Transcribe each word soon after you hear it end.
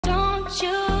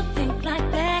You think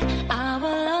like that, I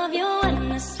will love you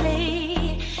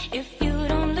endlessly.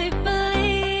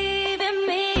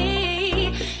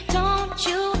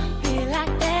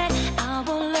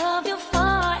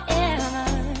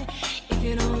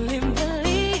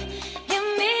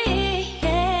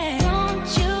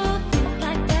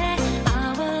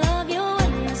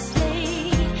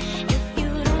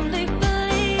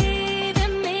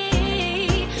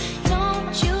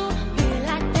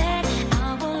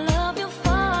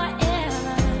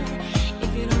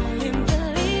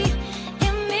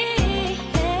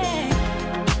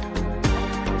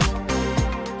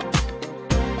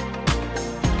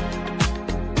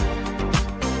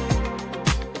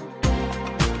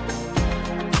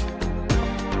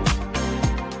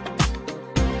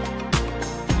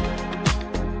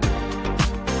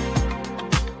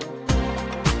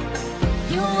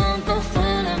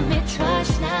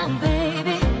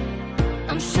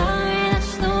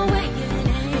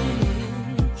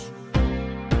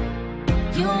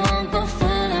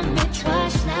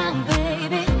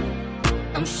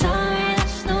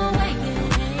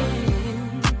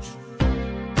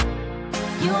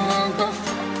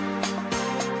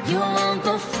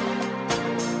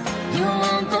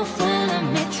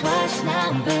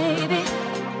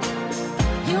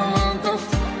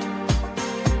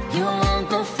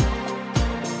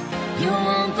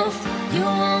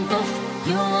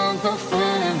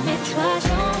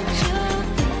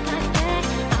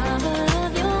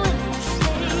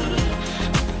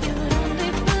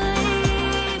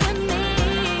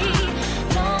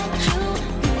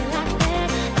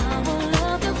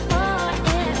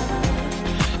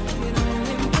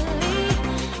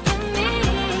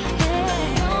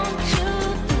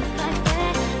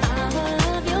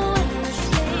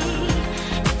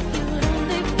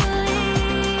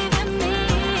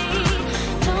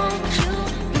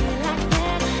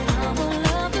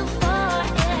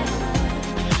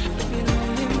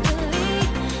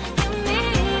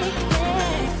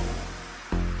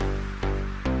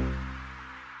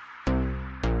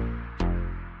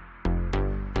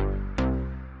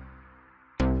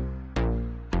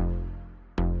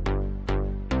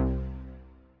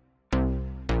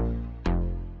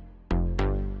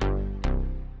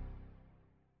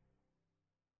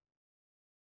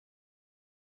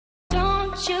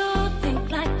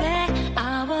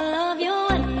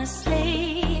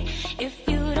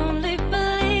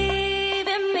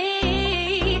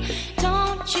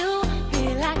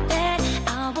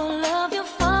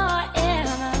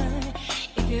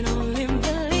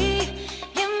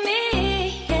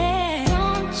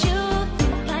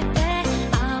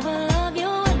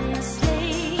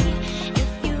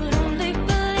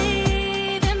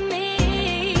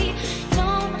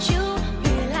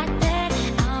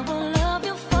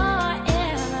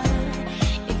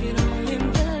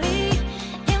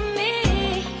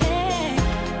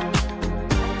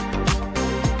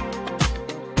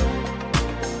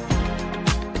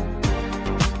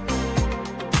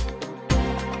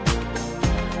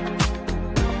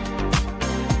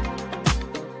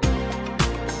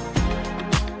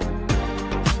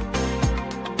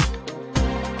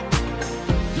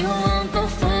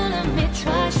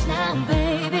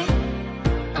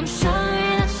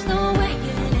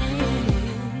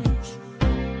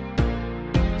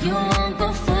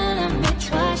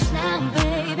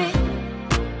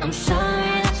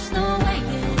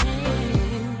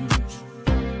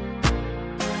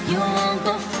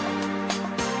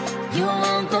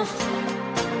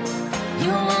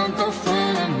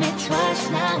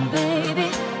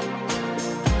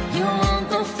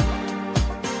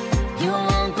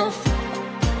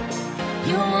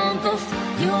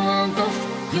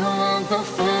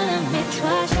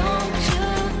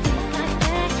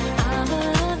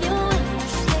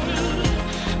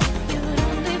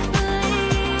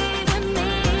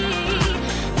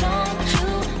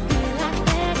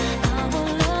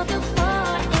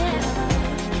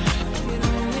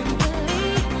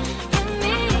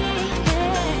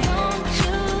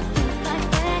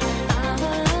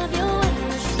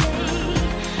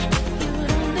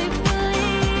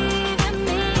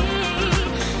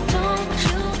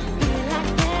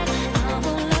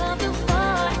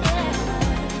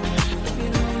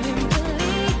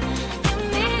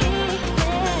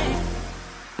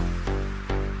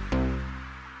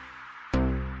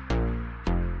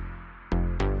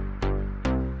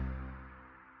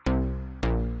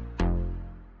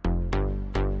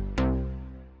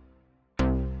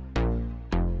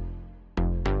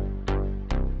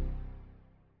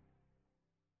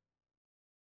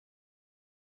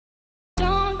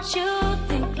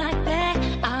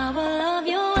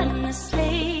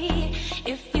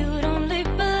 If you don't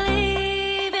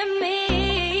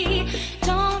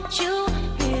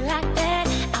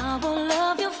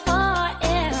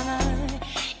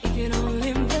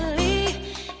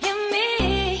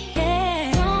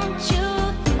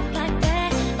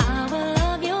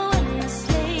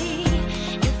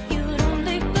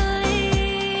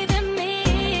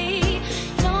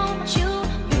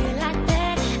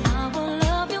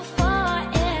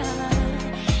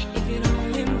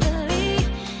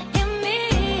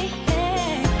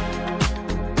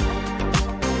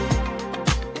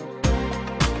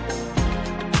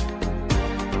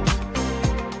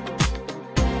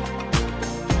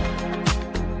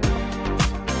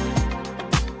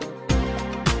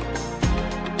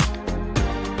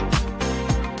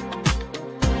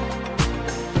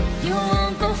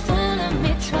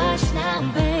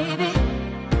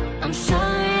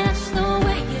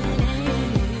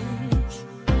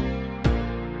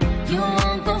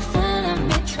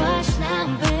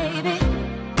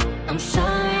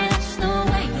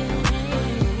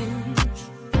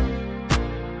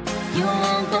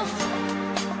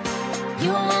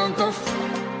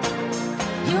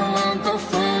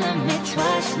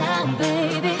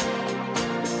baby.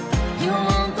 You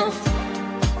won't go,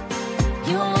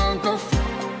 you won't go,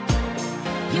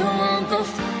 you won't go,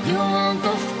 you won't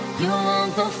go, you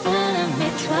won't go fooling me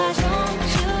twice. Don't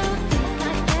you think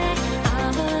like that? I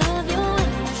will love you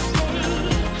endlessly.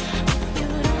 If you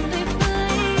only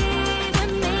believe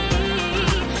in me,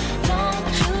 don't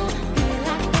you be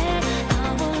like that? I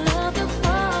will love you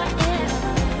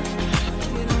forever. If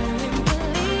you only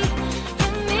believe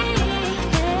in me,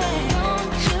 yeah.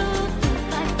 Don't you think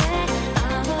like that?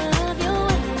 I will love you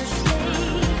endlessly.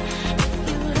 If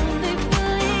you only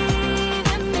believe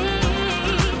in me,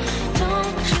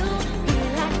 don't you be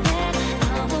like that?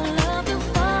 I will love you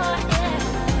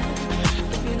forever.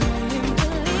 If you only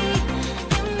believe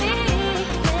in me,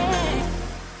 yeah.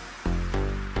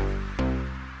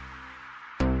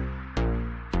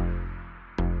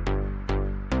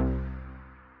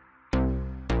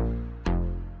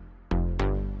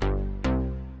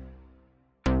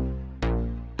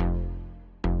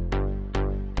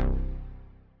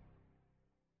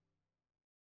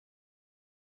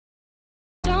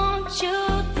 Don't you